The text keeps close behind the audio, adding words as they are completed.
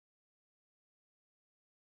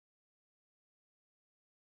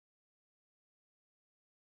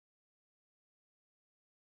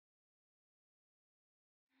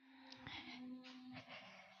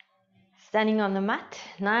Standing on the mat,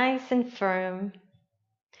 nice and firm.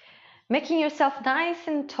 Making yourself nice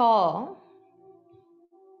and tall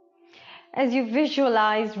as you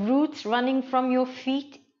visualize roots running from your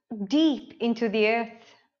feet deep into the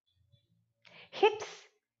earth. Hips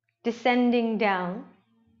descending down.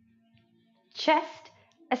 Chest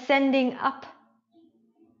ascending up.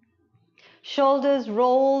 Shoulders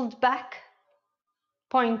rolled back,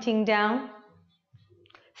 pointing down.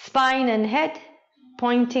 Spine and head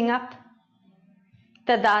pointing up.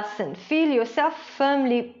 Tadasana. Feel yourself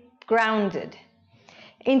firmly grounded.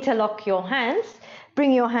 Interlock your hands.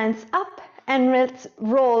 Bring your hands up and let's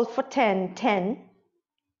roll for 10. 10,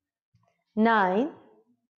 9,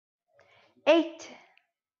 8,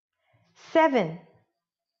 7,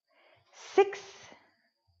 6,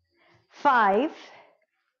 5,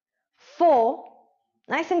 4,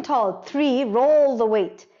 nice and tall, 3, roll the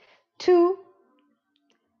weight, 2,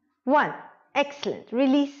 1, excellent,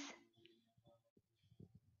 release.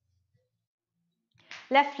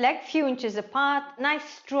 Left leg few inches apart, nice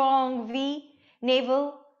strong V,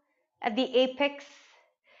 navel at the apex.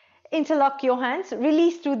 Interlock your hands,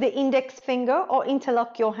 release through the index finger or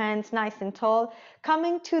interlock your hands nice and tall.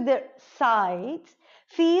 Coming to the sides,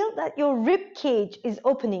 feel that your rib cage is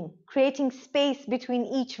opening, creating space between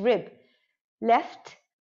each rib. Left,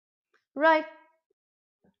 right,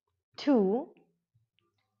 2,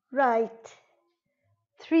 right,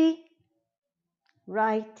 3,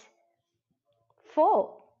 right,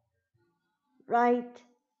 4, right,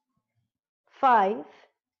 5,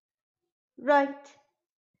 right,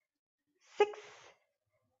 6,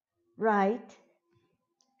 right,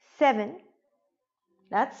 7,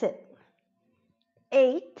 that's it,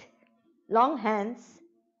 8, long hands,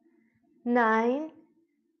 9,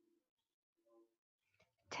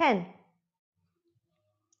 10,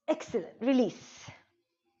 excellent, release.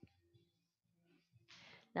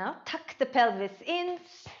 Now tuck the pelvis in,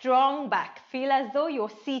 strong back, feel as though you're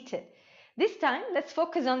seated. This time let's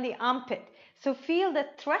focus on the armpit. So feel the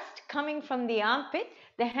thrust coming from the armpit,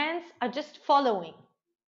 the hands are just following.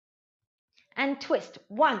 And twist,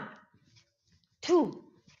 1, 2,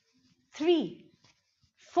 3,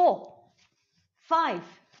 4, 5,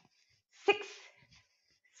 6,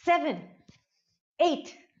 7,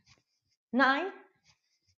 8, 9,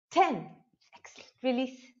 10. Excellent,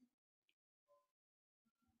 release.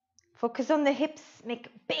 Focus on the hips, make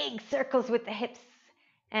big circles with the hips.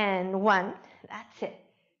 And 1, that's it.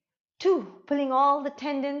 2, pulling all the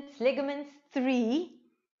tendons, ligaments. 3,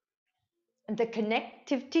 the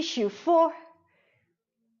connective tissue. 4,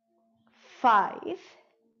 5,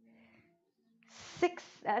 6,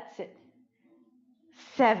 that's it.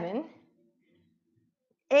 7,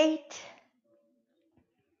 8,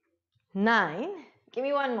 9, give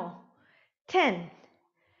me one more. 10,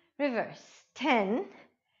 reverse. 10,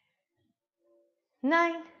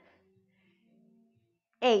 9,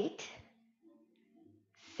 8,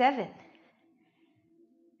 7,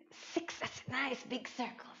 6, that's nice big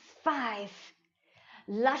circles. 5,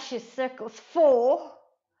 luscious circles. 4,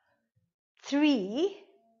 3,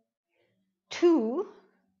 2,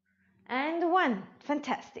 and 1.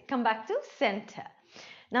 Fantastic. Come back to center.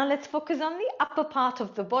 Now let's focus on the upper part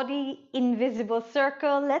of the body, invisible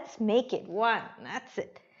circle. Let's make it. 1, that's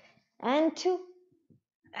it. And 2,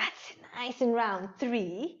 that's it. Nice and round.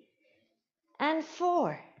 3, and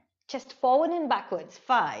 4. Just forward and backwards.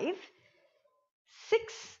 5,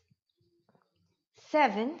 6,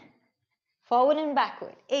 7, forward and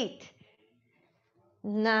backward. 8,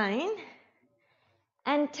 9,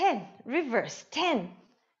 and 10. Reverse. 10.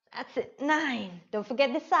 That's it. 9. Don't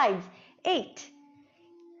forget the sides. 8,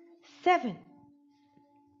 7,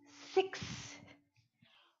 6,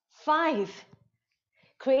 5.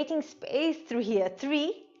 Creating space through here.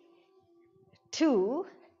 3, 2,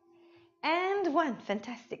 and 1.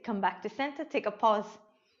 Fantastic. Come back to center. Take a pause.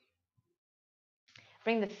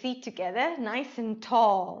 Bring the feet together, nice and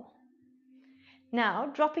tall. Now,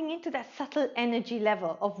 dropping into that subtle energy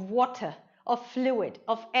level of water, of fluid,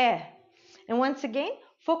 of air. And once again,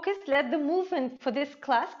 focus, let the movement for this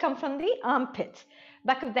class come from the armpits.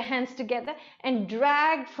 Back of the hands together and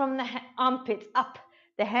drag from the armpits up.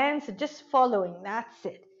 The hands are just following, that's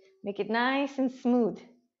it. Make it nice and smooth.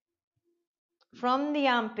 From the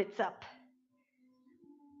armpits up.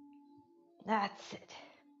 That's it.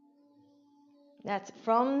 That's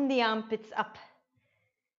from the armpits up.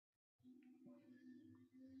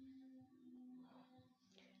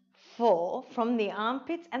 4, from the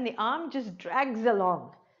armpits, and the arm just drags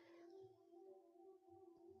along.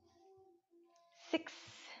 6,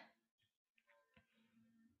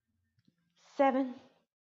 7,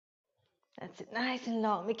 that's it, nice and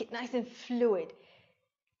long, make it nice and fluid.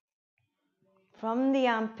 from the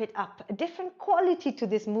armpit up. A different quality to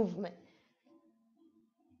this movement.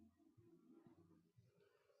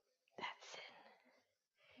 That's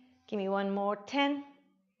it. Give me one more. 10.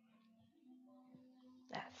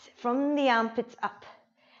 That's it. From the armpits up.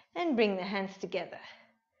 And bring the hands together.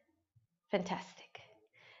 Fantastic.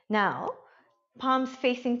 Now, palms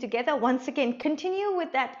facing together. Once again, continue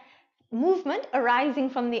with that movement arising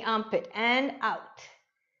from the armpit and out.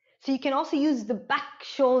 So you can also use the back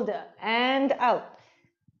shoulder and out.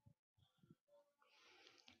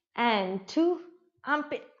 And 2,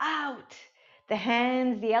 armpit out. The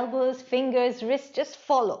hands, the elbows, fingers, wrists just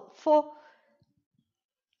follow. 4.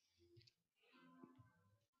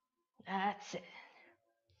 That's it.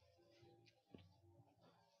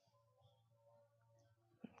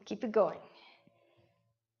 Keep it going.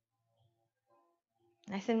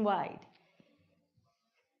 Nice and wide.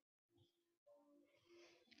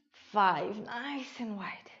 5, nice and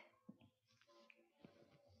wide.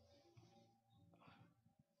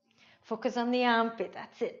 Focus on the armpit,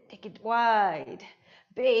 that's it. Take it wide.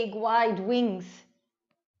 Big, wide wings.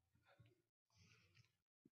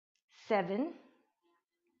 7.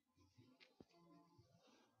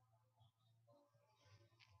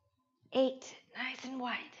 8, nice and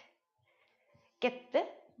wide. Get the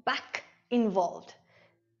back involved.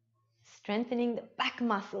 Strengthening the back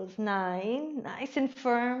muscles. 9, nice and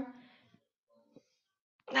firm.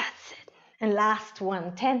 That's it. And last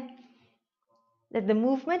one, 10. Let the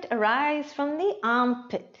movement arise from the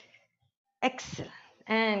armpit. Excellent.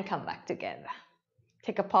 And come back together.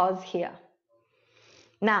 Take a pause here.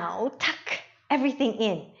 Now, tuck everything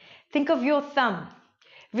in. Think of your thumb.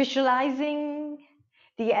 Visualizing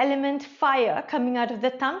the element fire coming out of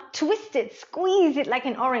the thumb. Twist it, squeeze it like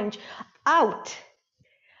an orange. Out,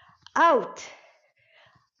 out,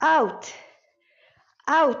 out,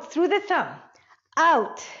 out through the thumb.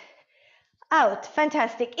 Out, out.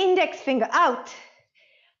 Fantastic. Index finger out,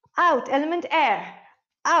 out. Element air.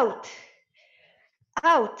 Out,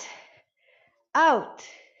 out, out,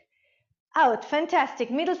 out.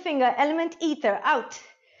 Fantastic. Middle finger, element ether. Out,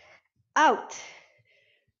 out,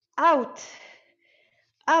 out,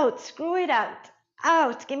 out. Screw it out.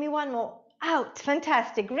 Out. Give me one more. Out.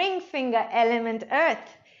 Fantastic. Ring finger, element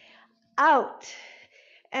earth. Out.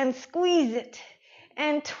 And squeeze it.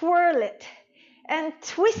 And twirl it. And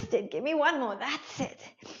twist it. Give me one more. That's it.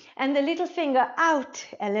 And the little finger out.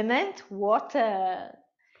 Element water.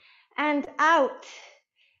 And out.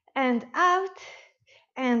 And out.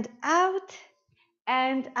 And out.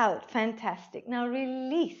 And out. Fantastic. Now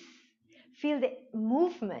release. Feel the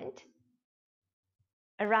movement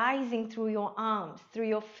arising through your arms, through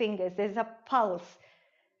your fingers. There's a pulse.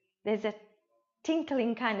 There's a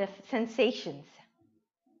tinkling kind of sensations.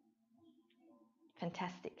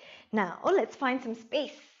 Fantastic. Now let's find some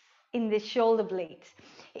space in the shoulder blades.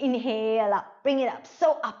 Inhale up, bring it up,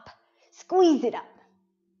 so up, squeeze it up.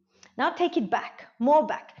 Now take it back, more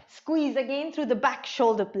back. Squeeze again through the back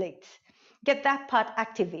shoulder blades. Get that part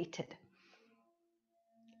activated.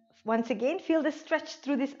 Once again, feel the stretch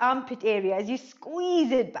through this armpit area as you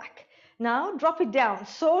squeeze it back. Now drop it down,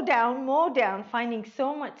 so down, more down, finding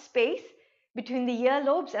so much space between the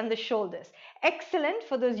earlobes and the shoulders. Excellent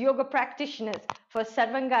for those yoga practitioners for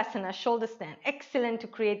Sarvangasana, shoulder stand. Excellent to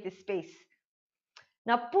create this space.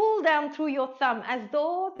 Now pull down through your thumb as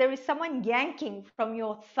though there is someone yanking from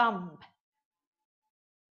your thumb.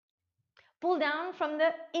 Pull down from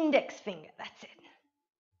the index finger, that's it.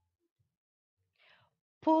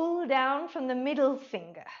 Pull down from the middle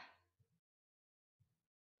finger.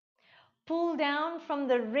 Pull down from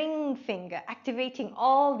the ring finger, activating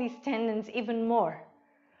all these tendons even more.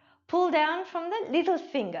 Pull down from the little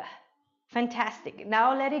finger. Fantastic.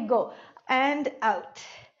 Now let it go. And out.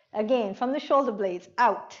 Again, from the shoulder blades,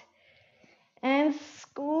 out. And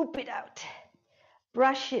scoop it out.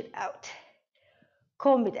 Brush it out.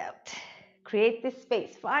 Comb it out. Create this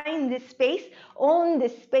space. Find this space. Own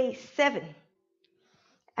this space. 7.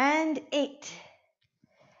 And 8.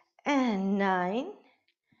 And 9.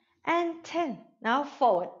 And 10. Now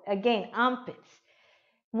forward. Again, armpits.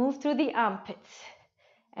 Move through the armpits.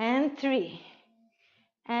 And 3.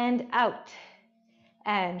 And out.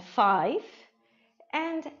 And 5.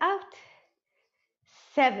 And out.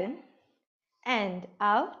 7. And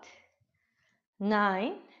out.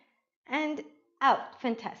 9. And out.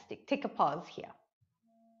 Fantastic. Take a pause here.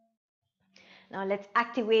 Now let's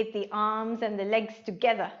activate the arms and the legs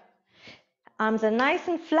together. Arms are nice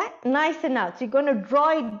and flat, nice and out. So you're going to draw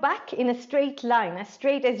it back in a straight line, as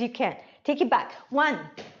straight as you can. Take it back. 1,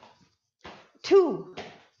 2,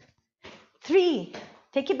 3.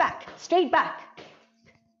 Take it back, straight back.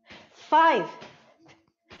 5,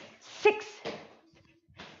 6,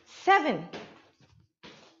 7,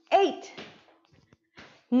 8,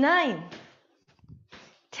 9,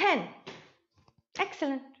 10.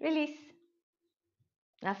 Excellent. Release.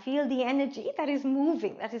 Now feel the energy that is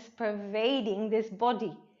moving, that is pervading this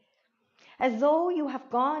body, as though you have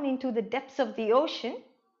gone into the depths of the ocean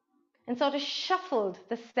and sort of shuffled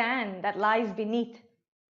the sand that lies beneath,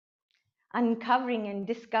 uncovering and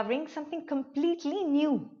discovering something completely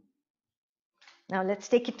new. Now let's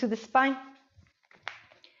take it to the spine.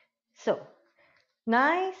 So,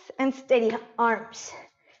 nice and steady arms.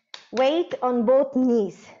 Weight on both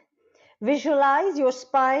knees. Visualize your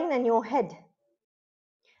spine and your head.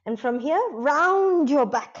 And from here, round your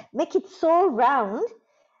back. Make it so round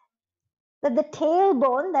that the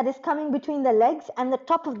tailbone that is coming between the legs and the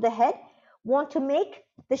top of the head want to make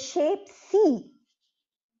the shape C.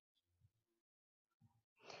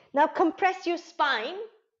 Now compress your spine,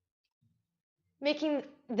 making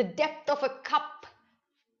the depth of a cup.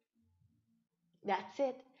 That's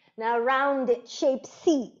it. Now round it, shape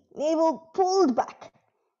C. Navel pulled back.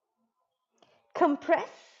 Compress.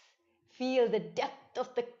 Feel the depth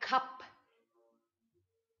of the cup.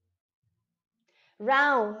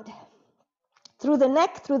 Round. Through the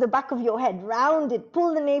neck, through the back of your head. Round it.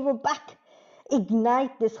 Pull the navel back.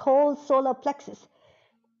 Ignite this whole solar plexus.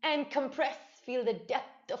 And compress. Feel the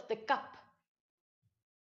depth of the cup.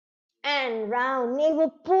 And round. Navel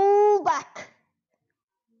pull back.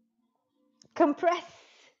 Compress.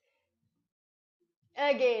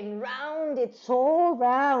 Again, round it so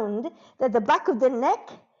round that the back of the neck,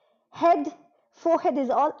 head, forehead is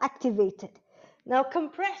all activated. Now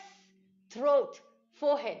compress, throat,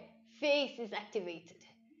 forehead, face is activated.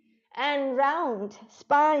 And round,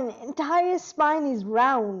 spine, entire spine is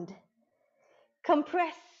round.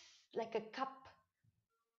 Compress like a cup.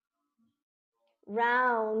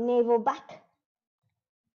 Round, navel back.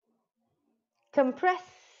 Compress,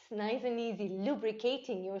 nice and easy,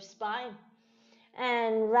 lubricating your spine.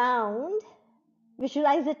 And round,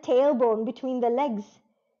 visualize the tailbone between the legs.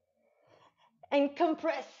 And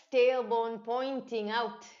compress, tailbone pointing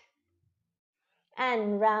out.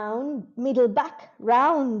 And round, middle back,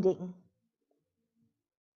 rounding.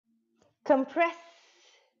 Compress.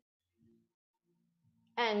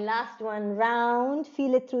 And last one, round,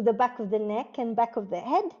 feel it through the back of the neck and back of the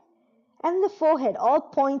head. And the forehead, all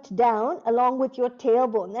point down along with your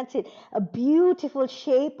tailbone. That's it, a beautiful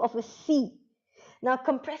shape of a C. Now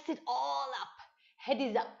compress it all up. Head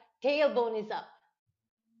is up, tailbone is up.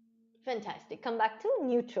 Fantastic. Come back to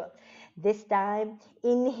neutral. This time,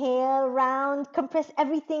 inhale, round, compress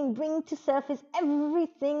everything, bring to surface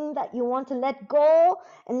everything that you want to let go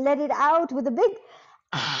and let it out with a big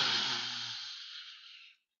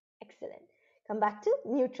excellent. Come back to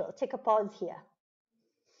neutral. Take a pause here.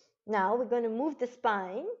 Now we're going to move the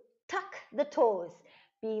spine, tuck the toes.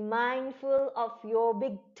 Be mindful of your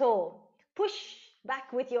big toe. Push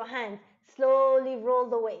back with your hands. Slowly roll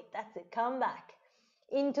the weight. That's it. Come back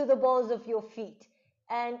into the balls of your feet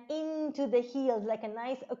and into the heels like a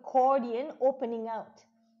nice accordion opening out.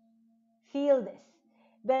 Feel this.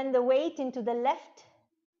 Bend the weight into the left.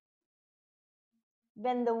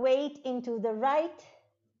 Bend the weight into the right.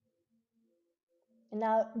 And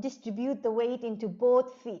now distribute the weight into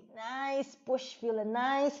both feet. Nice push. Feel a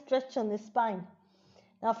nice stretch on the spine.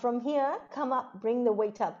 Now from here, come up, bring the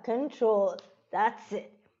weight up. Control. That's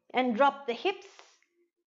it. And drop the hips.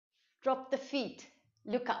 Drop the feet.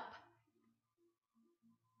 Look up.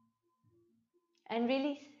 And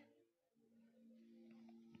release.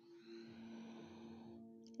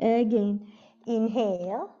 Again.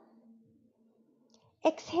 Inhale.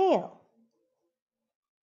 Exhale.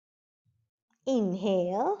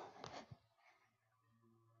 Inhale.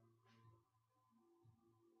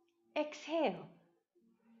 Exhale.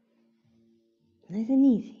 Nice and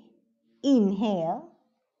easy. Inhale.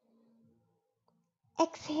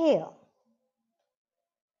 Exhale.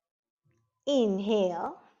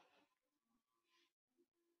 Inhale.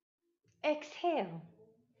 Exhale.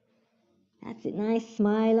 That's it. Nice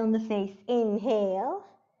smile on the face. Inhale.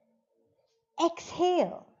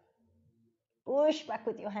 Exhale. Push back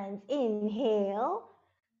with your hands. Inhale.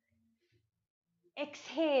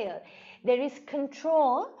 Exhale. There is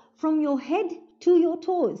control from your head to your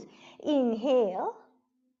toes. Inhale.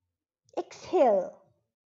 Exhale.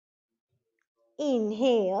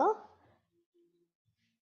 Inhale.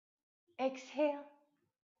 Exhale.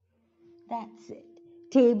 That's it.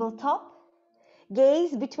 Tabletop.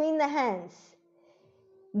 Gaze between the hands.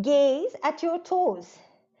 Gaze at your toes.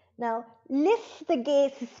 Now lift the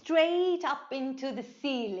gaze straight up into the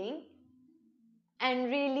ceiling and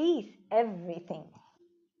release everything.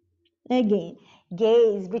 Again,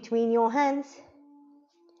 gaze between your hands.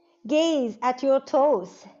 Gaze at your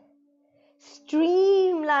toes.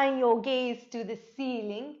 Streamline your gaze to the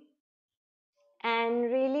ceiling and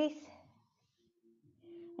release.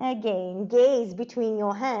 Again, gaze between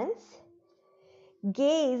your hands.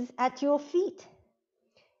 Gaze at your feet.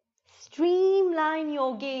 Streamline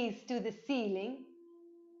your gaze to the ceiling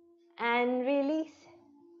and release.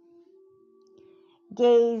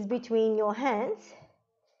 Gaze between your hands.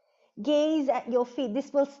 Gaze at your feet.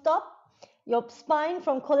 This will stop your spine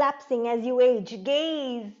from collapsing as you age.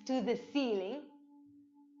 Gaze to the ceiling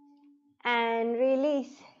and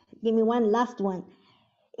release. Give me one last one.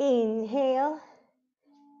 Inhale.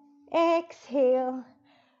 Exhale.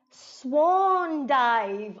 Swan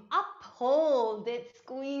dive. Up, hold it.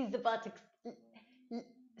 Squeeze the buttocks.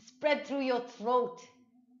 Spread through your throat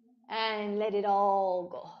and let it all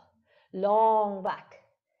go. Long back.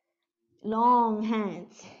 Long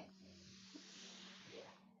hands.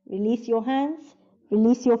 Release your hands.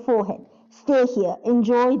 Release your forehead. Stay here.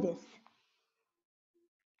 Enjoy this.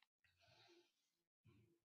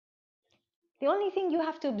 The only thing you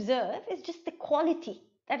have to observe is just the quality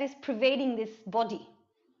that is pervading this body.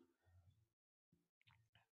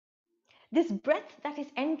 This breath that is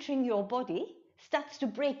entering your body starts to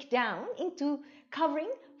break down into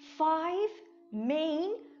covering 5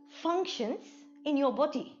 main functions in your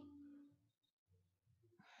body.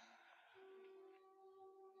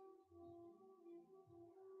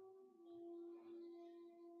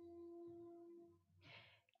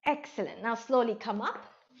 Excellent. Now slowly come up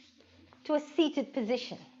to a seated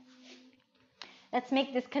position. Let's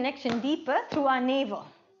make this connection deeper through our navel.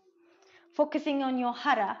 Focusing on your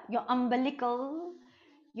hara, your umbilical,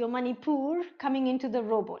 your manipur coming into the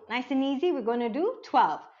robot. Nice and easy. We're going to do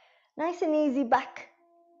 12. Nice and easy. Back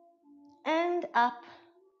and up.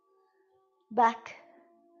 Back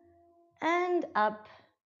and up.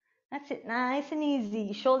 That's it. Nice and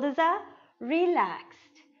easy. Shoulders are relaxed.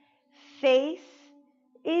 Face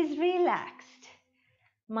is relaxed.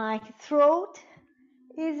 My throat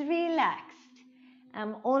is relaxed.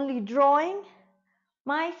 I'm only drawing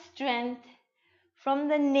my strength from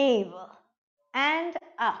the navel and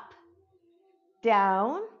up,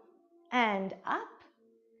 down and up,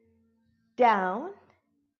 down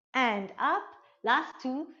and up. Last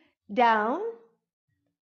 2, down,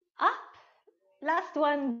 up. Last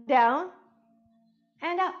one, down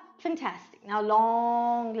and up. Fantastic. Now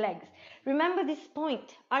long legs. Remember this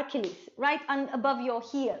point, Achilles, right above your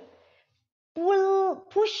heel.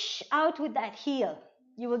 Push out with that heel.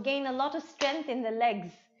 You will gain a lot of strength in the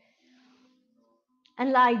legs.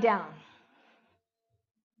 And lie down.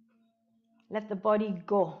 Let the body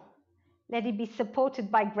go. Let it be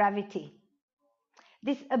supported by gravity.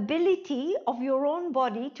 This ability of your own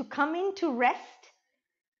body to come into rest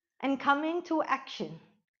and come into action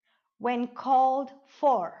when called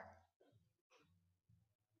for.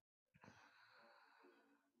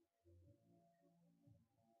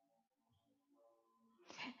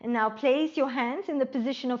 And now place your hands in the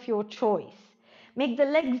position of your choice. Make the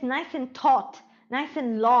legs nice and taut, nice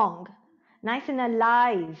and long, nice and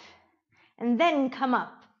alive. And then come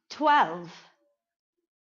up. 12,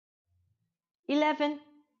 11,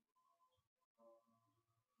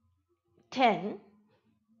 10,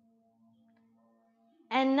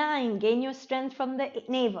 and 9. Gain your strength from the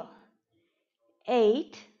navel.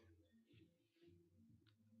 8,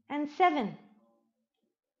 and 7,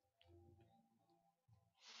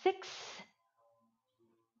 6,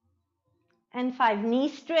 and 5.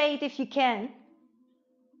 Knees straight if you can.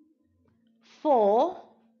 4,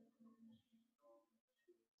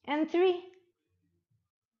 and 3.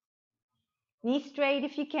 Knees straight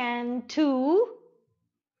if you can. 2,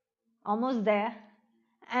 almost there.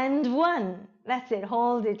 And 1. That's it.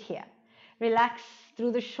 Hold it here. Relax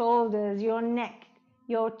through the shoulders, your neck,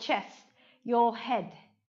 your chest, your head.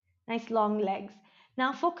 Nice long legs.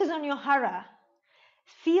 Now focus on your hara.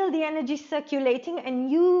 Feel the energy circulating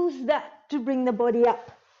and use that to bring the body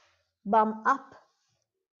up. Bum up,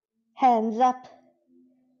 hands up,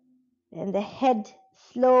 and the head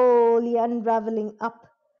slowly unraveling up.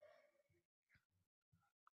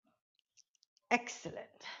 Excellent.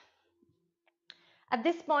 At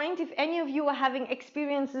this point, if any of you are having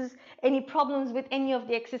experiences, any problems with any of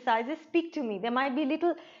the exercises, speak to me. There might be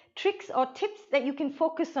little tricks or tips that you can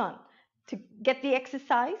focus on to get the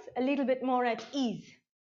exercise a little bit more at ease.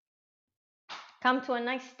 Come to a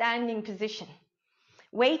nice standing position.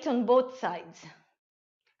 Weight on both sides.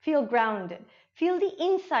 Feel grounded. Feel the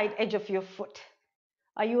inside edge of your foot.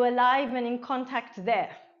 Are you alive and in contact there?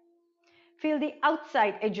 Feel the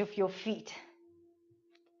outside edge of your feet.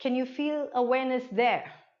 Can you feel awareness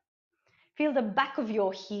there? Feel the back of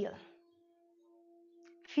your heel.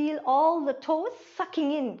 Feel all the toes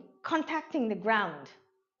sucking in, contacting the ground.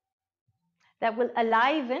 That will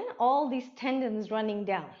aliven all these tendons running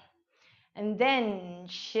down. And then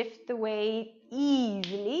shift the weight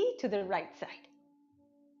easily to the right side.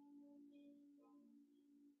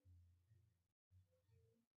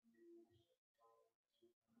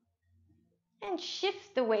 And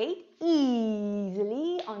shift the weight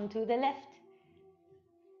easily onto the left.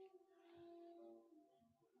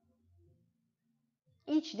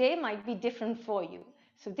 Each day might be different for you.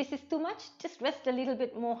 So if this is too much, just rest a little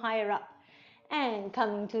bit more higher up. And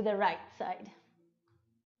coming to the right side.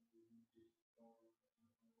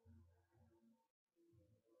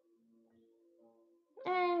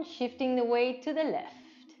 And shifting the weight to the left.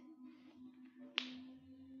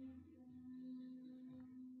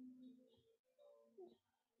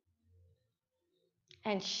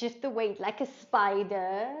 And shift the weight like a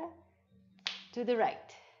spider to the right.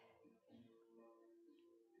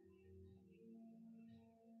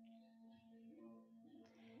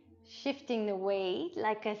 Shifting the weight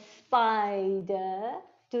like a spider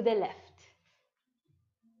to the left.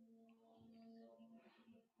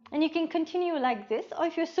 And you can continue like this, or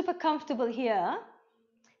if you're super comfortable here,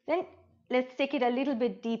 then let's take it a little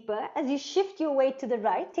bit deeper. As you shift your weight to the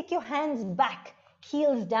right, take your hands back,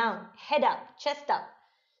 heels down, head up, chest up.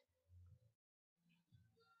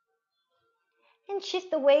 And shift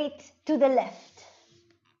the weight to the left.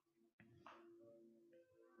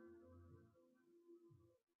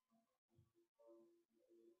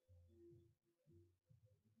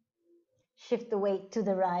 Shift the weight to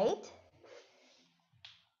the right.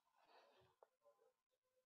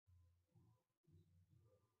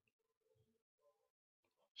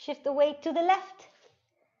 Shift the weight to the left.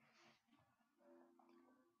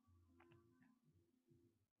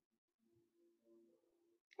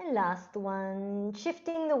 And last one,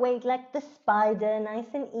 shifting the weight like the spider, nice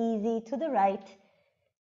and easy to the right.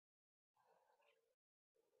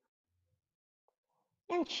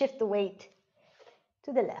 And shift the weight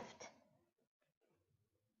to the left.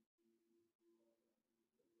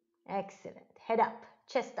 Excellent. Head up,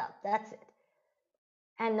 chest up, that's it.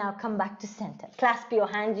 And now come back to center. Clasp your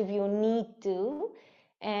hands if you need to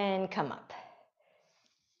and come up.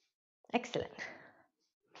 Excellent.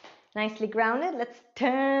 Nicely grounded. Let's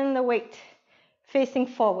turn the weight facing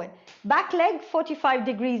forward. Back leg 45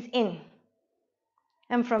 degrees in.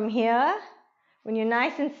 And from here, when you're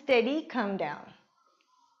nice and steady, come down.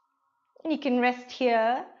 And you can rest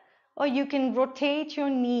here, or you can rotate your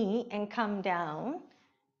knee and come down.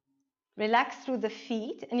 Relax through the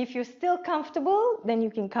feet, and if you're still comfortable, then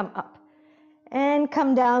you can come up. And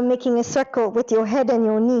come down, making a circle with your head and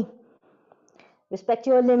your knee. Respect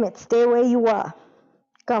your limits. Stay where you are.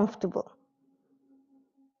 Comfortable.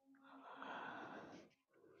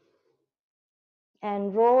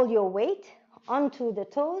 And roll your weight onto the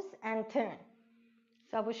toes and turn.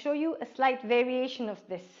 So I will show you a slight variation of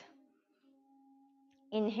this.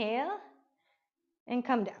 Inhale and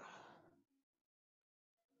come down.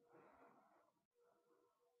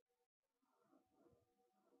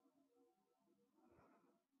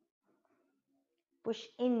 Push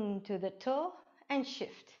into the toe and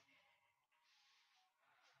shift.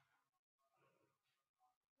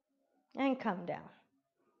 And come down.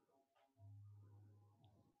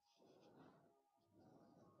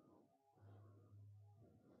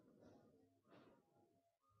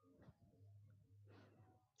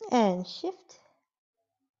 And shift.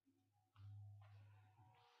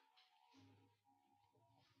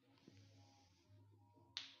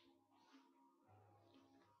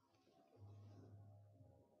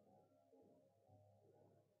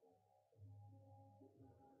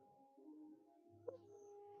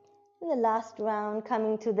 And the last round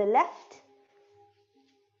coming to the left.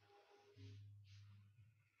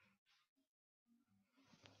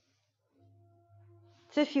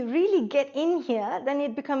 So if you really get in here, then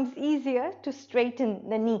it becomes easier to straighten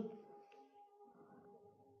the knee.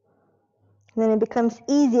 Then it becomes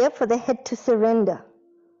easier for the head to surrender.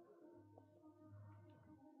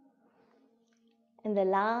 And the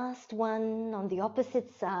last one on the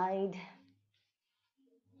opposite side.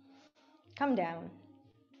 Come down.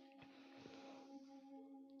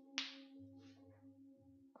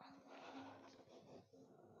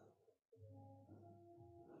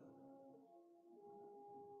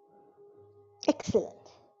 Excellent.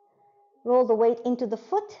 Roll the weight into the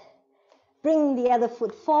foot. Bring the other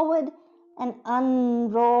foot forward and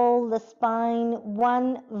unroll the spine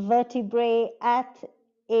one vertebrae at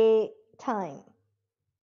a time.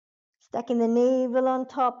 Stacking the navel on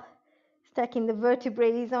top, stacking the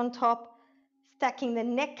vertebrae on top, stacking the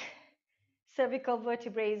neck, cervical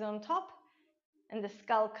vertebrae on top, and the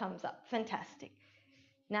skull comes up. Fantastic.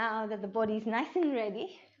 Now that the body's nice and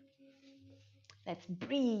ready, let's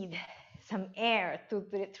breathe some air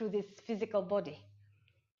through this physical body.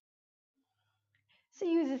 So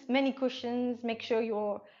use as many cushions, make sure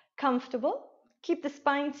you're comfortable. Keep the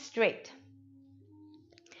spine straight.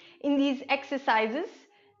 In these exercises,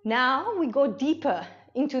 now we go deeper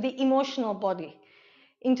into the emotional body,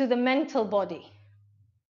 into the mental body,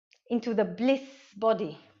 into the bliss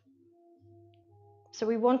body. So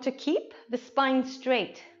we want to keep the spine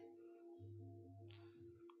straight.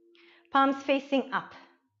 Palms facing up.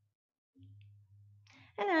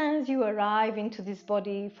 And as you arrive into this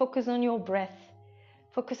body, focus on your breath,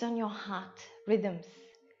 focus on your heart rhythms.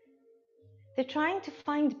 They're trying to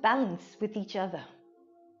find balance with each other.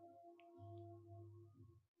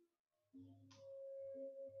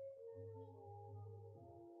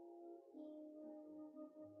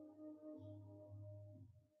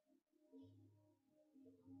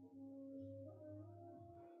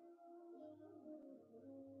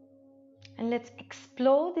 And let's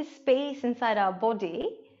explore this space inside our body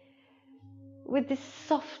with this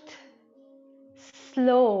soft,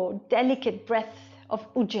 slow, delicate breath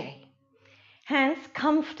of Ujjayi. Hands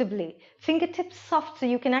comfortably, fingertips soft so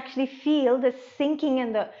you can actually feel the sinking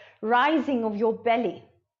and the rising of your belly.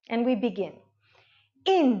 And we begin.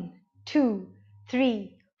 In, 2,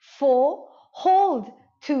 3, 4. Hold,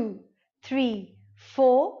 2, 3,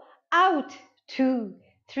 4. Out, 2,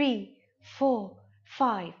 3, 4,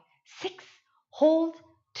 5, 6. Hold,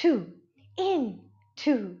 2. In,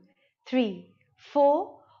 2, 3,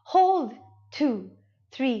 4. Hold, 2,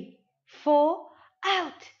 3, 4.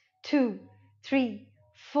 Out, 2, 3,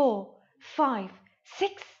 4, 5,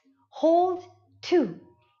 6. Hold, 2.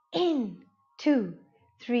 In, 2,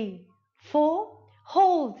 3, 4.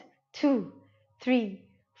 Hold, 2, 3,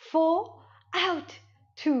 4. Out,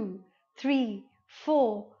 2, 3,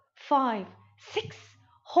 4, 5, 6.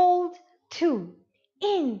 Hold, 2.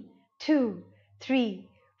 In, 2, 3,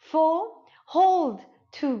 4. Hold,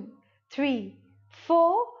 2, 3,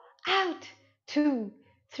 4. Out, 2,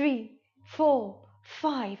 3, 4,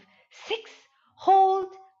 5, 6. Hold,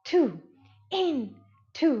 2. In,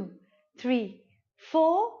 2, 3,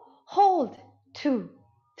 4. Hold, 2,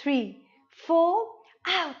 3, 4.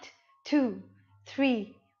 Out, 2,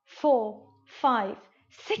 3, 4, 5,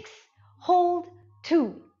 6. Hold,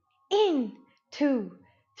 2. In, 2,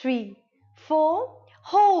 3, 4.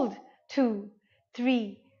 Hold, 2,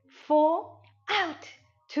 3, 4. Out,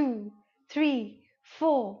 2, 3,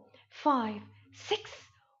 4, 5, 6.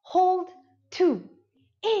 Hold, 2.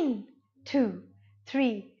 In, 2,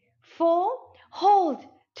 3, 4. Hold,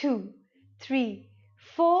 2, 3,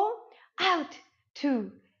 4. Out,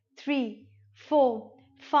 2, 3, 4,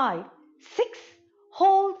 5, 6.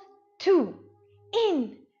 Hold, 2.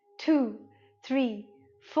 In, 2, 3,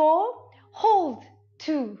 4. Hold,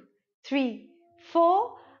 2, 3,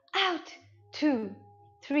 4. Out, 2,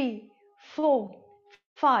 3, 4,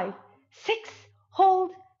 5, 6.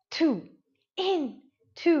 Hold, 2. In,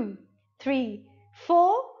 2, 3,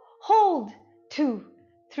 4. Hold, 2,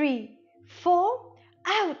 3, 4.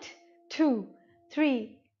 Out, 2,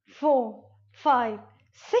 3, 4, 5,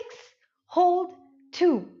 6. Hold,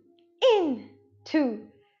 2. In, 2,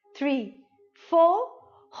 3, 4.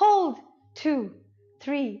 Hold, 2,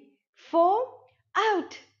 3, 4.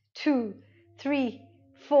 Out, 2, 3,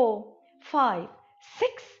 4, 5,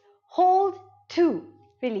 6. Hold, 2.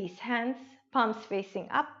 Release hands, palms facing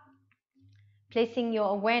up, placing your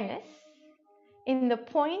awareness in the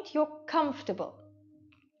point you're comfortable.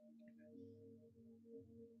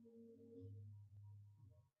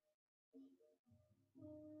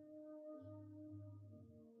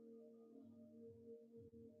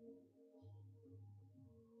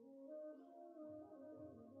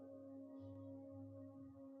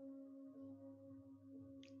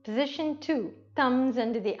 Position 2, thumbs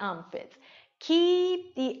under the armpits.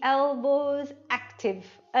 Keep the elbows active,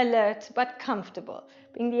 alert, but comfortable.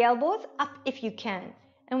 Bring the elbows up if you can.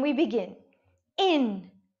 And we begin. In,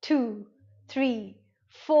 2, 3,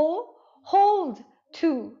 4. Hold,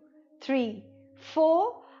 2, 3,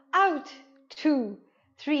 4. Out, 2,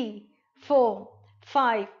 3, 4,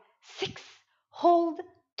 5, 6. Hold,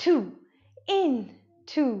 2. In,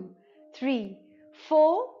 2, 3,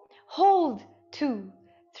 4. Hold, 2,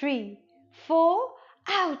 3, 4.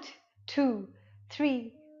 Out, 2,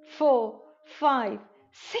 3, 4, 5,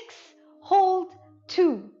 6. Hold,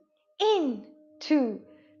 2. In, 2,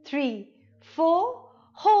 3, 4.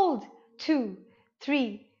 Hold, 2,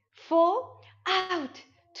 3, 4. Out,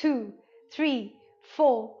 2, 3,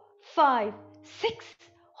 4, 5, 6.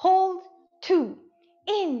 Hold, 2.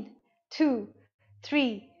 In, 2,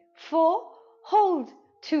 3, 4. hold,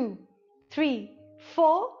 2, 3,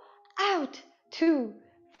 4, out, 2,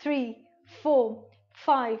 3, 4,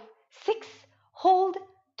 5, 6, hold,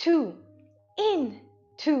 2, in,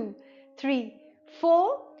 2, 3,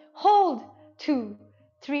 4, hold, 2,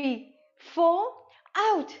 3, 4,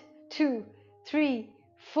 out, 2, 3,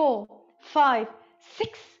 4, 5,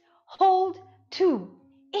 6, hold, 2,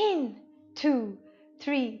 in, 2,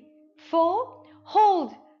 3, 4,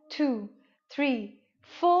 hold, 2, 3,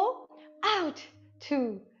 4, out,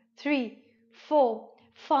 2, 3, 4,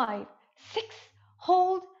 5, 6,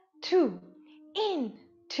 hold, 2, in,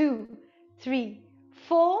 2, 3,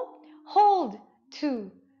 4, hold,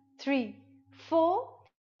 2, 3, 4,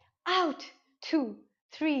 out, 2,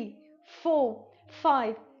 3, 4,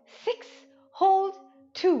 5, 6, hold,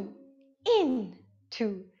 2, in,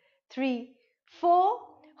 2, 3, 4,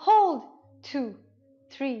 hold, 2,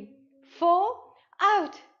 3, 4,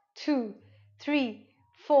 out, 2, 3,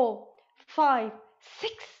 4, 5,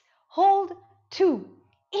 6, hold, 2,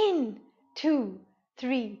 in, 2,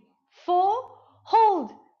 3, 4,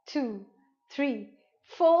 hold, 2, 3,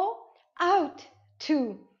 4, out,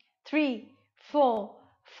 2, 3, 4,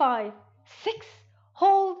 5, 6,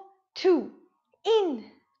 hold, 2, in,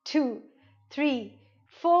 2, 3,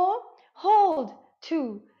 4, hold,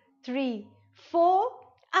 2, 3, 4,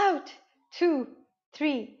 out, 2,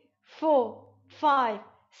 3, 4, 5,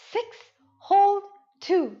 6, hold,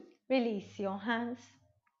 2. Release your hands,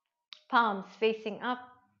 palms facing up.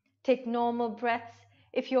 Take normal breaths.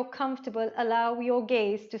 If you're comfortable, allow your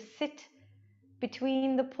gaze to sit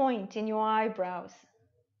between the point in your eyebrows.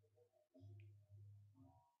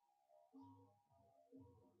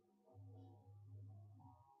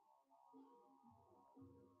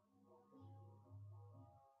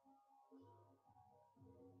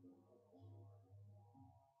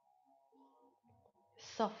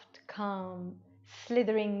 Soft, calm,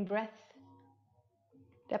 slithering breath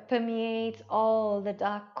that permeates all the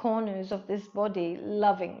dark corners of this body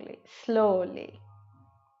lovingly, slowly.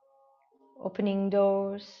 Opening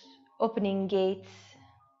doors, opening gates,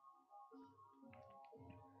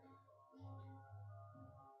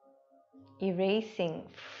 erasing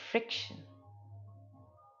friction,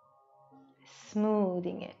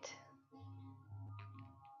 smoothing it.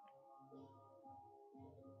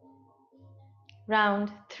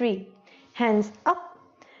 Round 3. Hands up,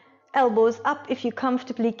 elbows up if you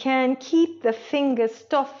comfortably can. Keep the fingers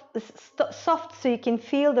soft so you can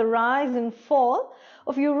feel the rise and fall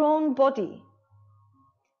of your own body.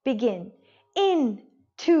 Begin. In,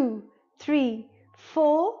 2, 3,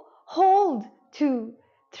 4. Hold, 2,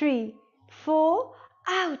 3, 4.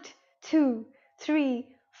 Out, 2, 3,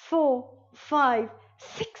 4, 5,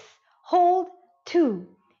 6. Hold, 2.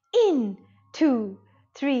 In, 2,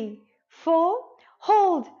 3, 4.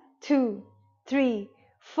 Hold, 2, 3,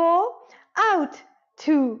 4. Out,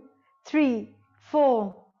 2, 3,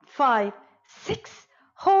 4, 5, 6.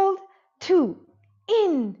 Hold, 2.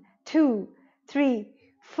 In, 2, 3,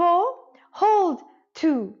 4. Hold,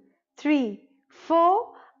 2, 3,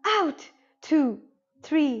 4. Out, 2,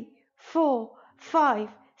 3, 4, 5,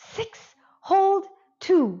 6. Hold,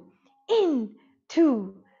 2. In,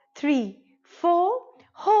 2, 3, 4.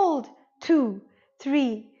 Hold, 2,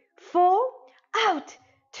 3, 4. Out,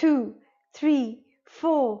 2, 3,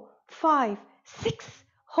 4, 5, 6.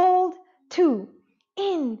 Hold, 2.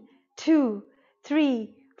 In, 2,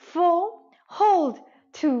 3, 4. Hold,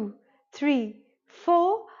 2, 3,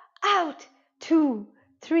 4. Out, 2,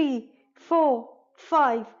 3, 4,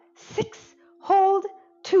 5, 6. Hold,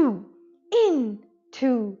 2. In,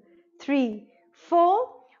 2, 3, 4.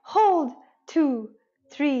 Hold, 2,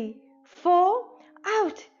 3, 4.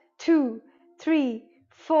 Out, 2, 3,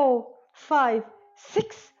 4, 5,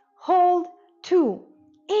 6. Hold, 2.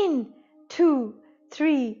 In, 2,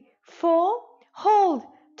 3, 4. Hold,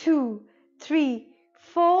 2, 3,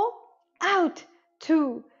 4. Out,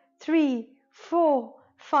 2, 3, 4,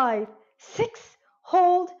 5, 6.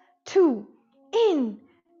 Hold, 2. In,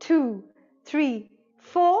 2, 3,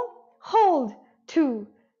 4. Hold, 2,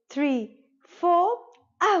 3, 4.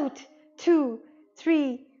 Out, 2,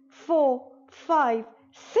 3, 4, 5,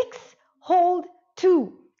 6. Hold,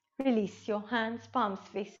 2. Release your hands, palms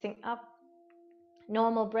facing up.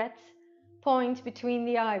 Normal breaths. Point between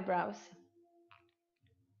the eyebrows.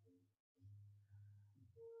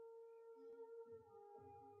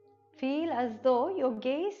 Feel as though your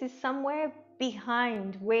gaze is somewhere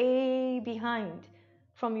behind, way behind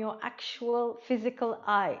from your actual physical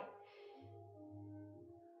eye.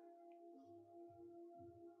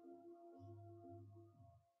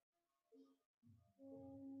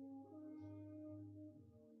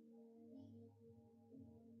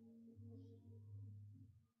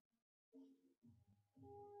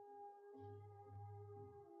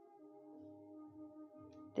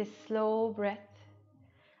 This slow breath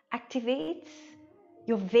activates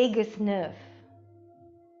your vagus nerve,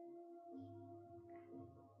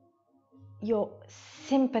 your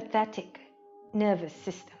sympathetic nervous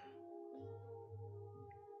system,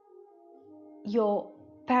 your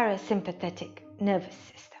parasympathetic nervous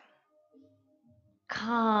system,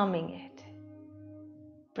 calming it.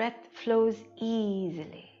 Breath flows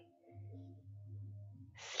easily,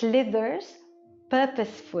 slithers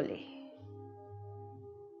purposefully.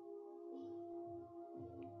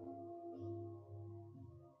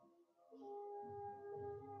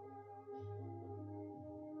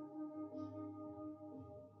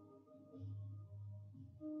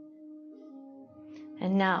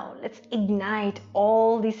 And now let's ignite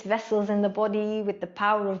all these vessels in the body with the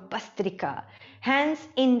power of Bastrika. Hands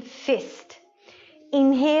in fist.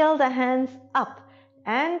 Inhale the hands up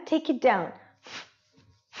and take it down.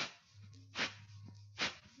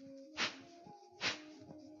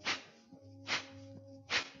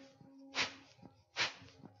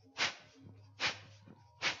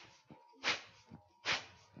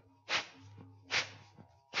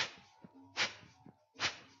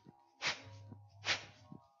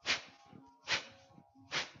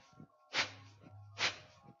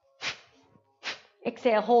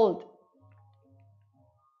 Exhale, hold.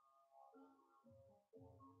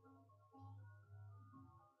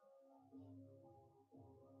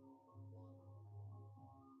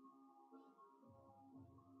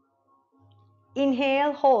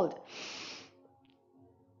 Inhale, hold.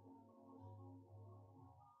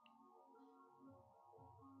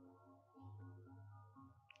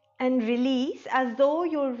 And release as though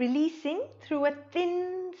you're releasing through a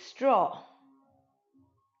thin straw.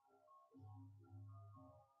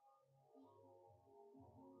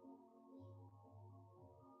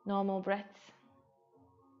 Normal breaths.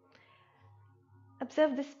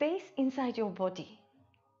 Observe the space inside your body.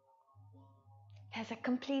 It has a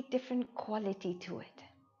complete different quality to it.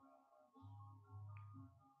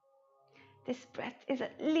 This breath is a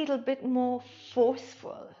little bit more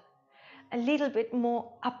forceful, a little bit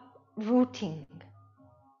more uprooting.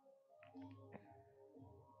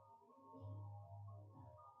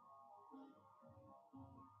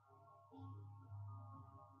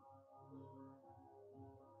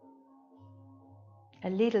 A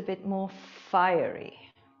little bit more fiery.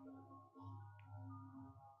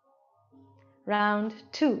 Round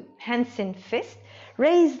 2, hands in fist.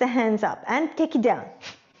 Raise the hands up and take it down.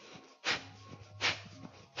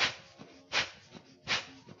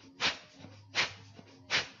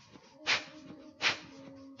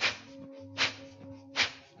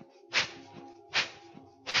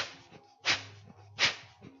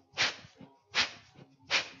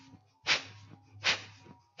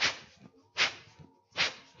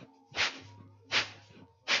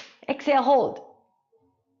 Exhale, hold.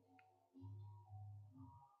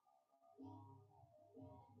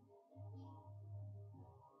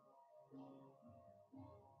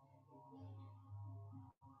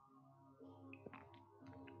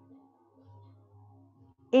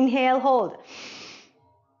 Inhale, hold.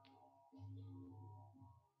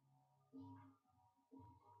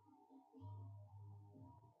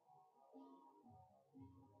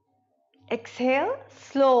 Exhale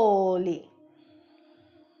slowly.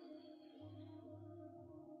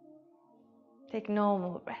 Take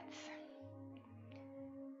normal breaths.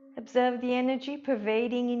 Observe the energy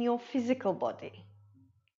pervading in your physical body.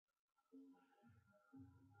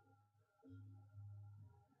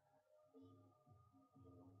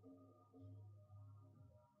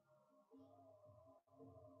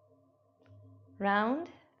 Round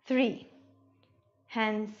 3.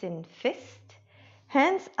 Hands in fist.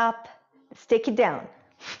 Hands up. Let's take it down.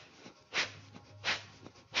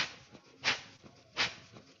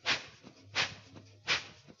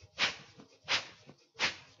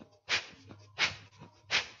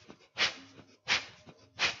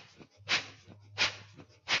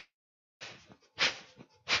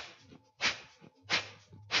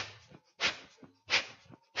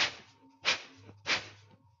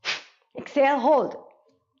 Exhale, hold.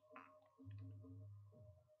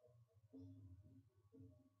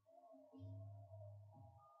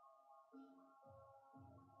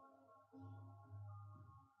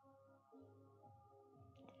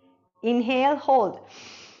 Inhale, hold.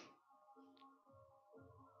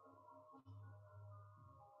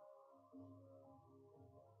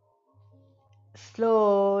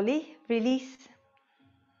 Slowly release.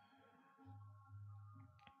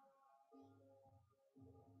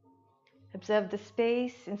 Observe the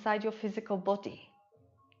space inside your physical body.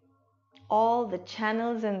 All the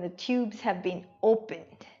channels and the tubes have been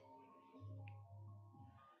opened.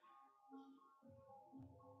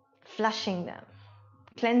 flushing them,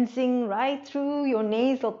 cleansing right through your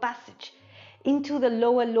nasal passage, into the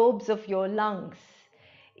lower lobes of your lungs,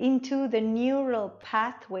 into the neural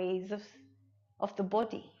pathways of the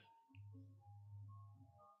body.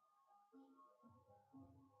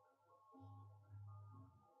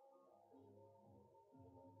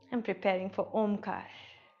 And preparing for Omkar,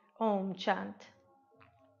 Om chant.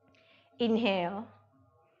 Inhale.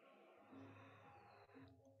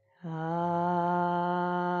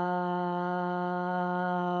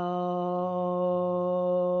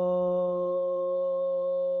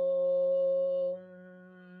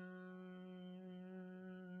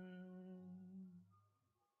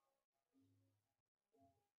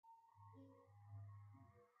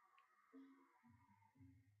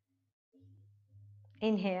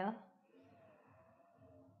 Inhale.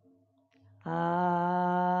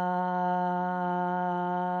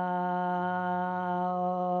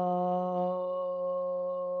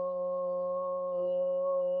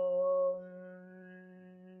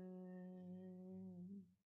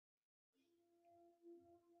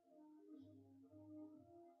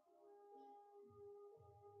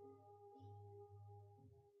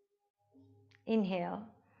 Inhale.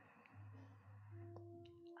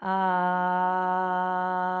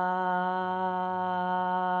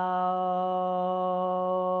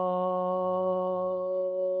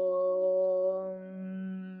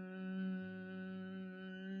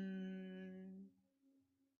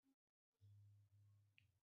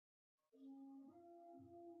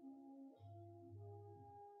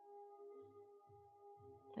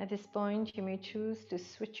 At this point, you may choose to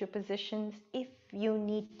switch your positions if you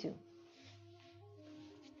need to.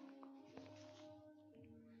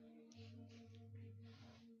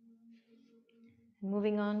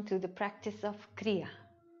 Moving on to the practice of Kriya.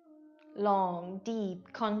 Long,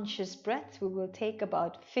 deep, conscious breaths. We will take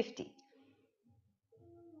about 50.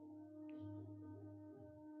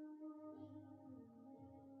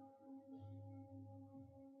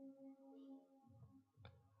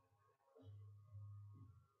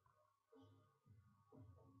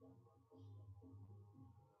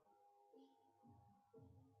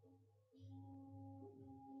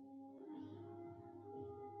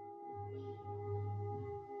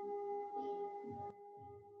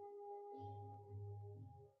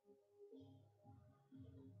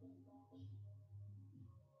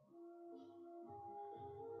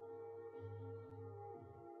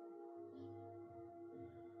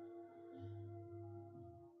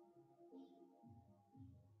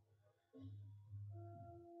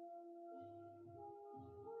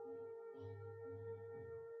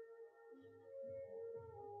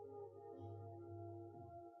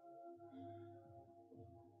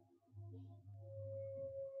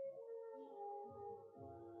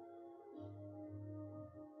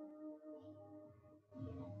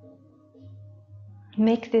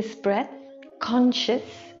 Make this breath conscious,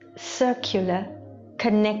 circular,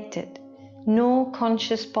 connected. No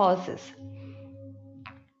conscious pauses.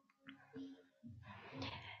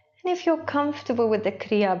 And if you're comfortable with the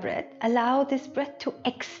Kriya breath, allow this breath to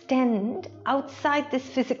extend outside this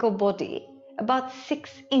physical body about 6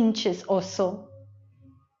 inches or so.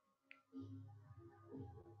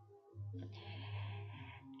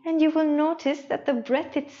 And you will notice that the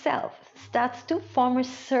breath itself starts to form a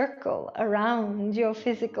circle around your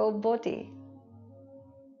physical body.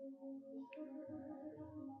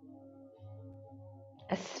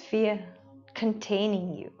 A sphere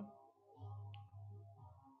containing you.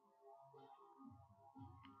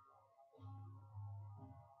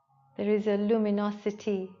 There is a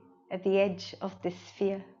luminosity at the edge of this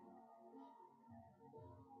sphere.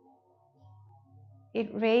 It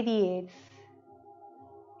radiates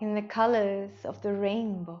in the colors of the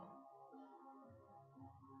rainbow,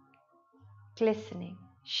 glistening,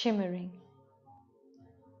 shimmering,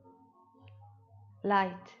 light.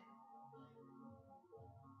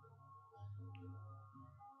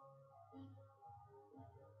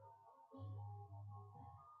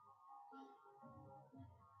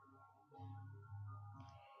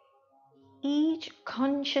 Each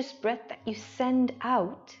conscious breath that you send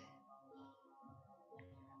out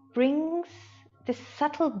brings this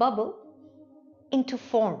subtle bubble into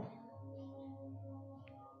form.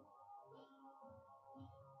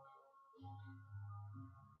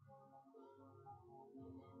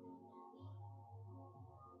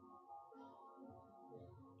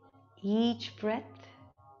 Each breath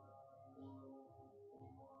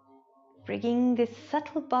bringing this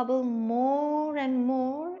subtle bubble more and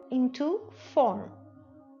more into form.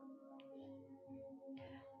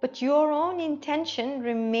 But your own intention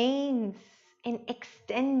remains in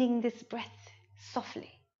extending this breath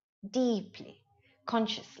softly, deeply,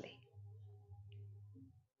 consciously.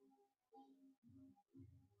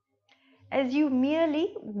 as you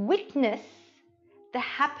merely witness the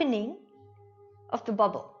happening of the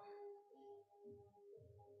bubble.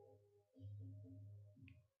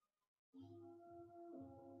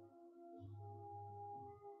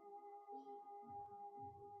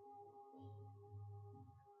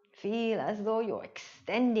 Feel as though you're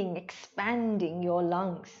extending, expanding your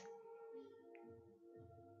lungs.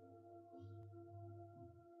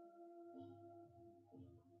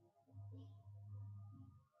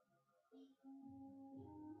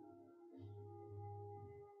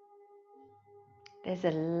 There's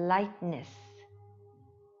a lightness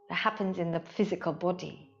that happens in the physical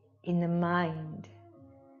body, in the mind.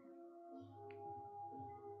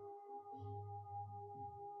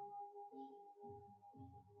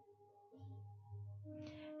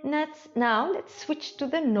 And now let's switch to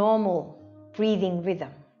the normal breathing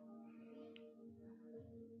rhythm.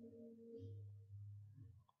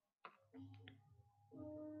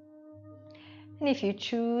 And if you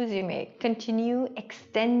choose, you may continue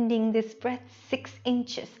extending this breath 6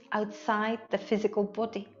 inches outside the physical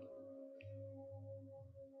body.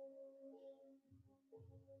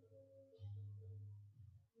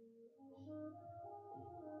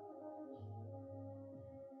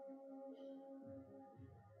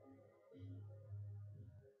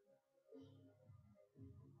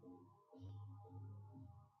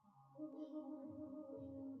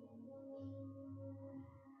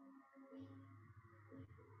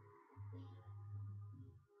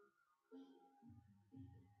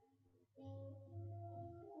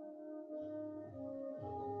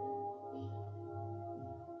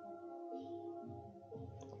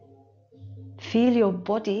 Feel your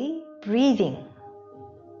body breathing.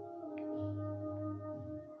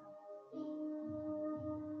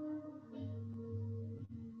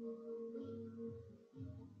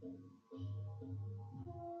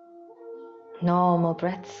 Normal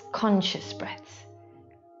breaths, conscious breaths.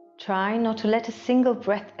 Try not to let a single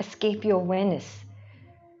breath escape your awareness.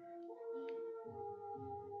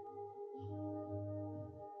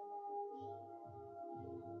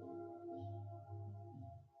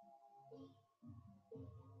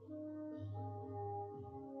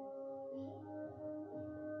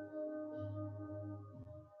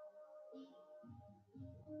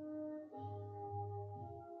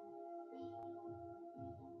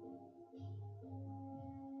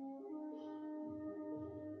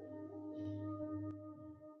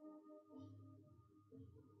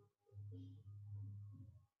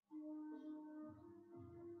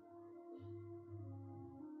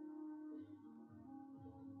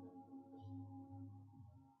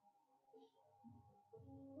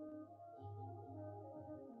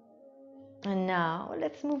 And now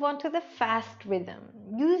let's move on to the fast rhythm.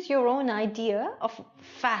 Use your own idea of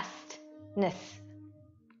fastness.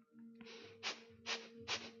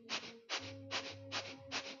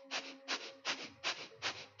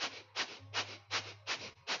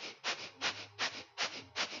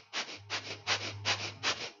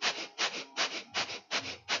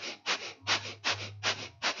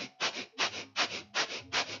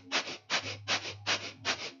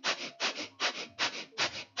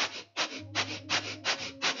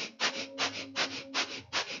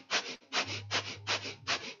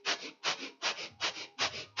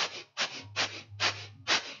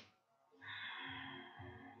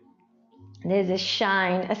 There's a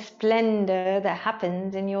shine, a splendor that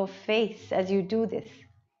happens in your face as you do this.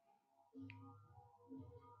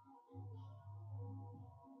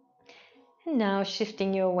 And now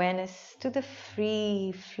shifting your awareness to the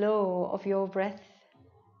free flow of your breath.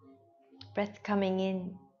 Breath coming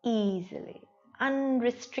in easily,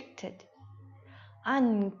 unrestricted,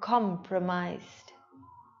 uncompromised.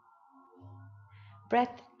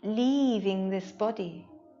 Breath leaving this body,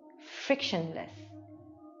 frictionless.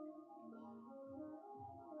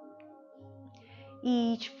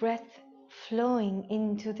 Each breath flowing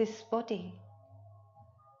into this body.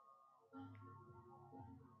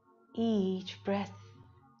 Each breath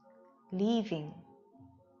leaving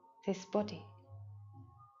this body.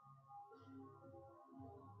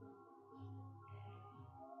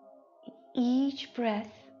 Each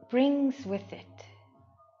breath brings with it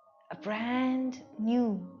a brand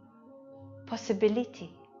new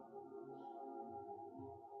possibility.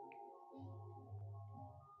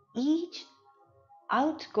 Each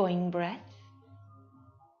outgoing breath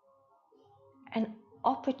an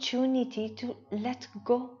opportunity to let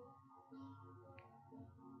go.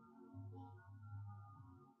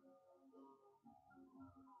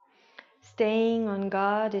 Staying on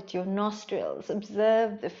guard at your nostrils,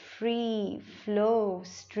 observe the free flow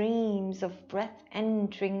streams of breath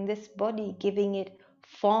entering this body, giving it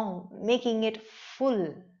form, making it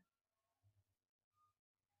full.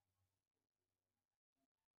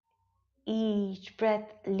 each breath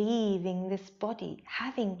leaving this body,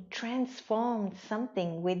 having transformed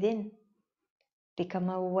something within. Become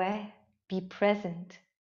aware, be present.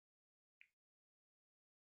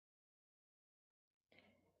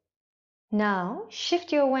 Now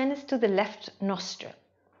shift your awareness to the left nostril,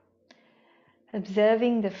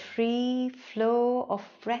 observing the free flow of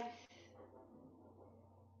breath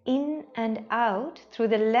in and out through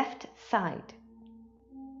the left side.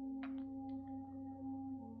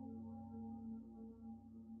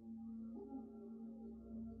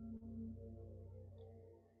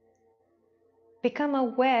 Become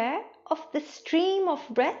aware of the stream of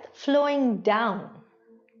breath flowing down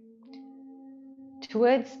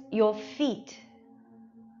towards your feet.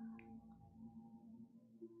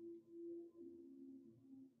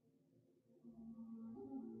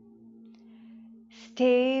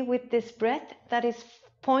 Stay with this breath that is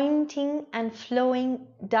pointing and flowing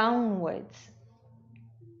downwards.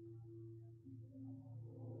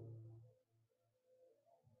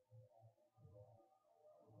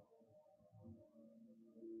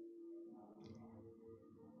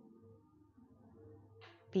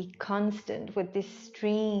 Be constant with this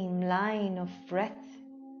streamline of breath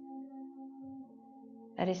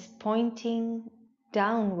that is pointing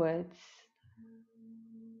downwards,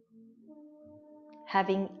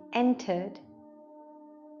 having entered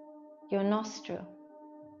your nostril.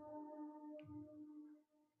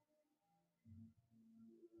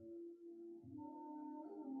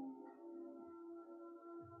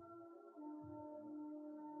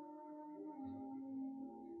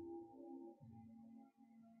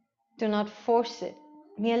 Do not force it.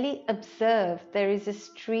 Merely observe there is a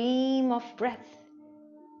stream of breath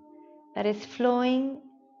that is flowing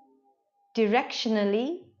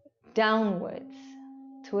directionally downwards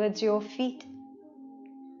towards your feet.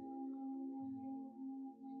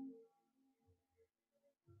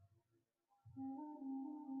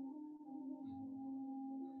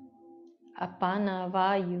 Apana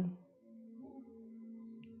Vayu.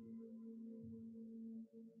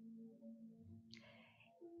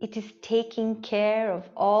 It is taking care of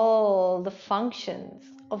all the functions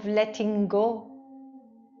of letting go,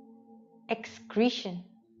 excretion,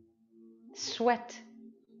 sweat,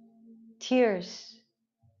 tears,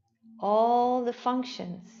 all the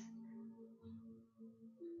functions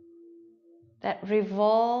that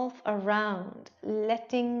revolve around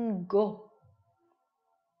letting go.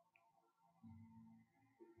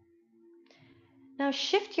 Now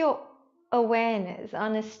shift your awareness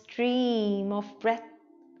on a stream of breath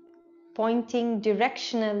pointing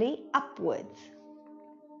directionally upwards.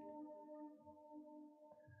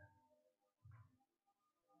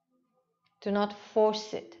 Do not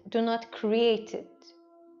force it. Do not create it.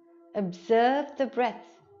 Observe the breath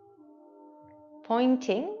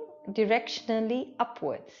pointing directionally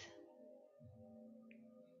upwards.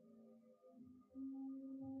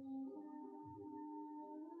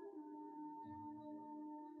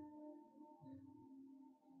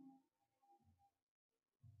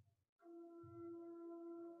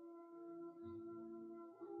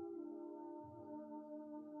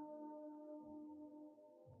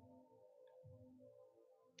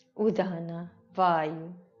 Udana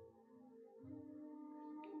Vayu.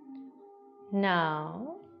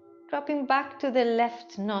 Now, dropping back to the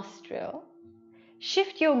left nostril,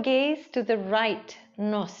 shift your gaze to the right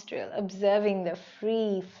nostril, observing the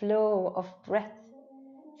free flow of breath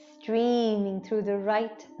streaming through the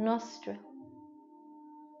right nostril.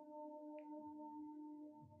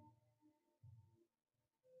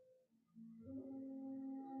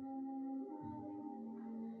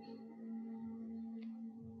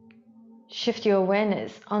 Shift your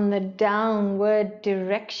awareness on the downward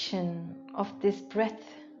direction of this breath,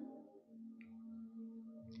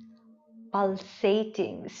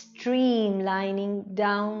 pulsating, streamlining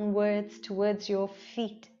downwards towards your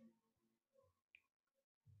feet.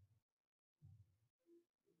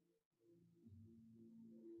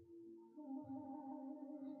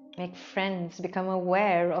 Make friends, become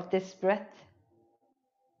aware of this breath.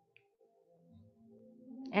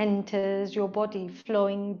 Enters your body,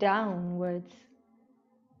 flowing downwards.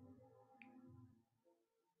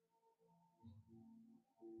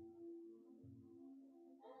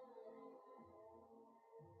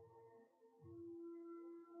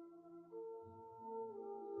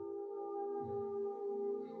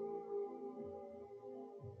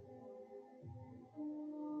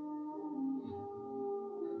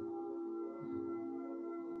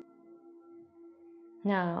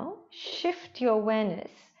 Now shift your awareness,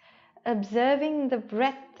 observing the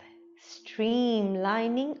breath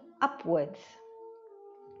streamlining upwards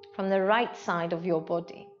from the right side of your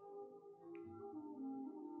body.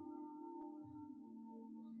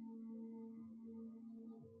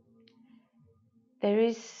 There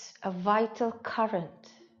is a vital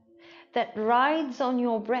current that rides on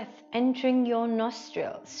your breath, entering your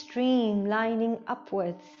nostril, streamlining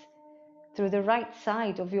upwards through the right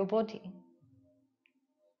side of your body.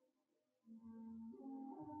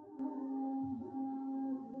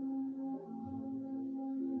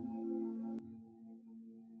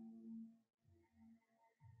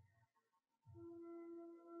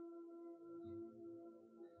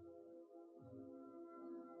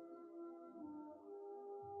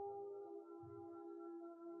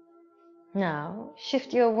 Now,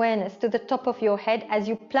 shift your awareness to the top of your head as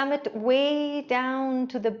you plummet way down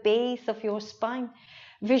to the base of your spine,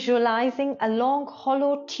 visualizing a long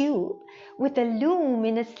hollow tube with a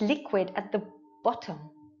luminous liquid at the bottom.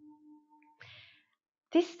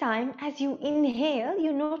 This time, as you inhale,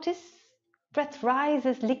 you notice breath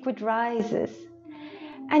rises, liquid rises.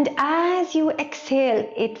 And as you exhale,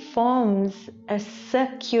 it forms a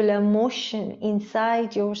circular motion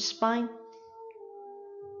inside your spine.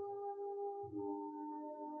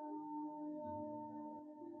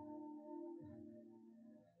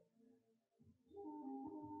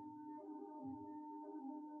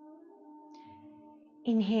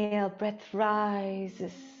 Inhale, breath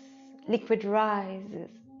rises, liquid rises.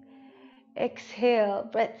 Exhale,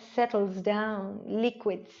 breath settles down,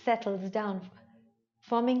 liquid settles down,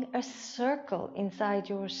 forming a circle inside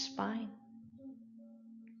your spine.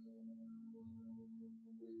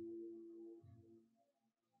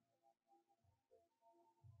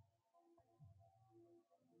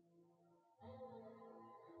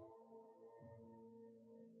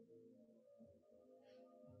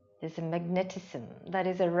 There's a magnetism that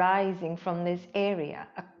is arising from this area,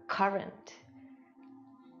 a current.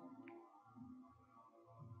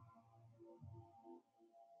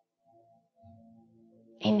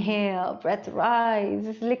 Inhale, breath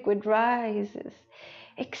rises, liquid rises.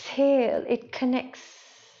 Exhale, it connects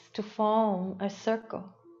to form a circle.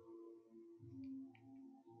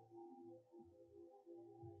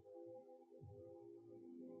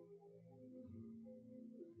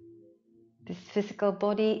 This physical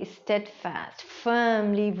body is steadfast,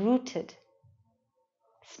 firmly rooted.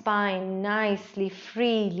 Spine nicely,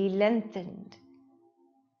 freely lengthened.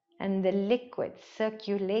 And the liquid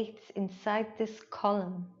circulates inside this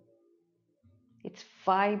column. It's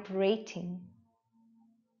vibrating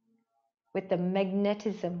with the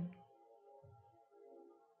magnetism.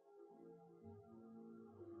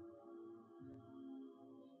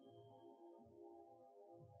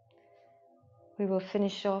 We will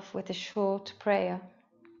finish off with a short prayer.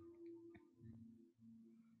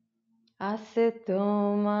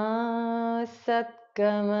 Asitoma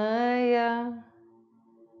satgamaya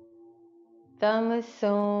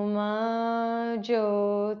tamasoma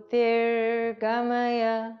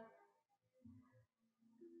jyotirgamaya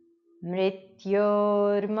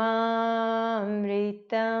mrityorma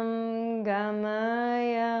mritam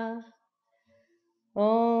gamaya.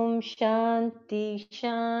 Om Shanti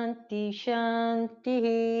Shanti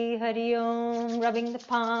Shanti Hari Om. Rubbing the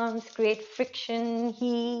palms, create friction,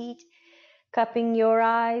 heat. Cupping your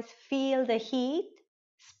eyes, feel the heat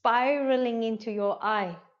spiraling into your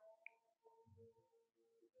eye.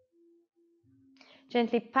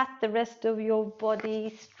 Gently pat the rest of your body,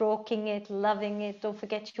 stroking it, loving it. Don't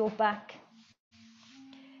forget your back.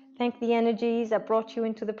 Thank the energies that brought you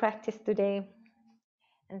into the practice today.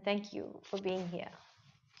 And thank you for being here.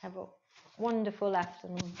 Have a wonderful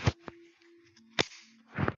afternoon.